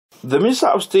The Minister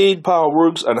of State, Power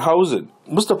Works and Housing,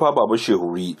 Mustapha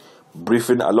Shehuri,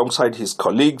 briefing alongside his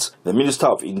colleagues, the Minister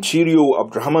of Interior,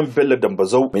 Abdurrahman Bello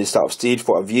Dambazo, Minister of State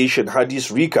for Aviation, Hadis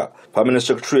Rika, Permanent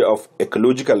Secretary of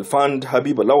Ecological Fund,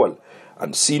 Habib Lawal,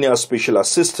 and Senior Special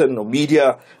Assistant of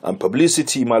Media and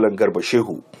Publicity, Malan Garba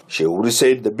Shehu. Shehuri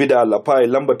said the Bida, Lapai,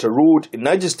 Lambata road in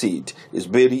Niger State is a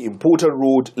very important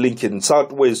road linking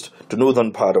southwest to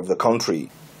northern part of the country.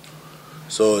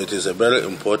 So it is a very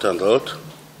important road,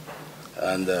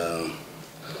 and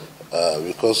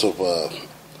because of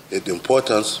its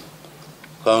importance,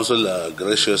 Council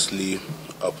graciously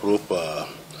approved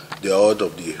the award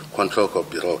of the contract of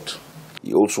the road.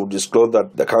 He also disclosed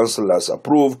that the council has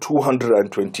approved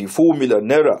 224 million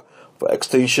naira for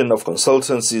extension of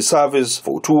consultancy service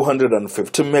for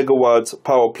 215 megawatts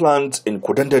power plant in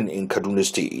Kudandan in Kaduna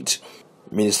State.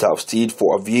 Minister of State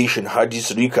for Aviation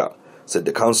Hadis Rika said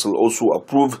the council also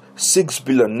approved 6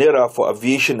 billion naira for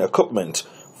aviation equipment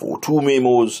for 2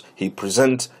 memos he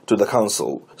present to the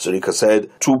council. Rika said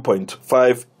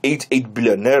 2.588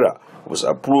 billion naira was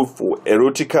approved for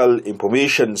Aeronautical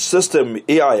Information System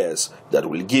AIS that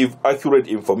will give accurate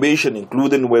information,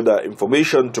 including weather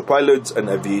information to pilots and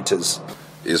aviators.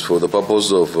 Is for the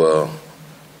purpose of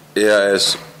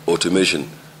AIS automation,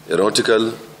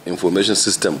 Aeronautical Information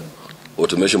System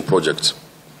automation project,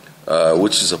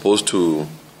 which is supposed to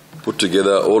put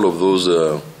together all of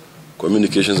those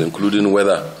communications, including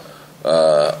weather,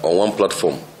 on one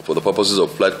platform for the purposes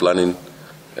of flight planning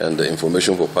and the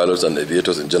information for pilots and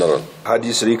aviators in general.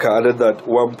 Hadis Rika added that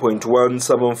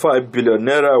 1.175 billion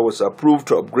naira was approved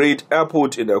to upgrade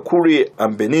airport in Akure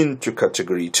and Benin to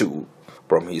Category 2.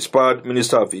 From his part,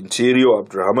 Minister of Interior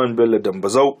Abdurrahman Bello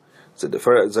Dambazo said the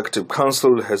Federal Executive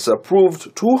Council has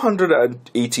approved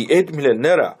 288 million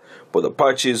naira for the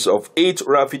purchase of 8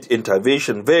 rapid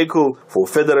intervention vehicles for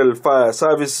Federal Fire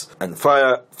Service and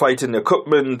firefighting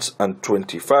equipment and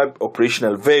 25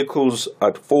 operational vehicles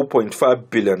at 4.5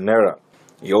 billion naira.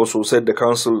 He also said the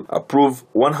council approved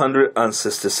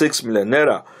 166 million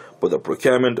naira for the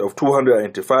procurement of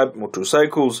 295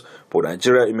 motorcycles for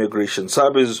Nigeria Immigration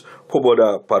Service for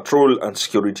border patrol and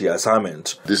security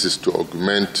assignment. This is to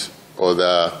augment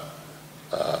other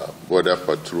border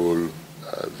patrol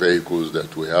vehicles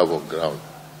that we have on ground.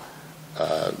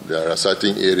 There are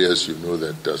certain areas,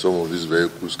 that some of these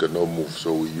vehicles cannot move,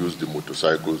 so we use the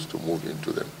motorcycles to move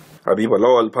into them. Habib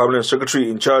Lawal, Permanent Secretary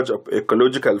in charge of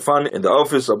Ecological Fund in the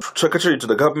Office of Secretary to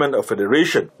the Government of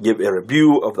Federation, gave a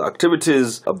review of the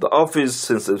activities of the office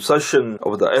since the inception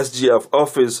of the SGF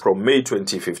office from May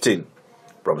 2015.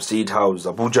 From State House,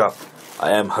 Abuja,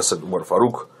 I am Hassan Umar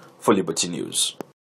Faruk for Liberty News.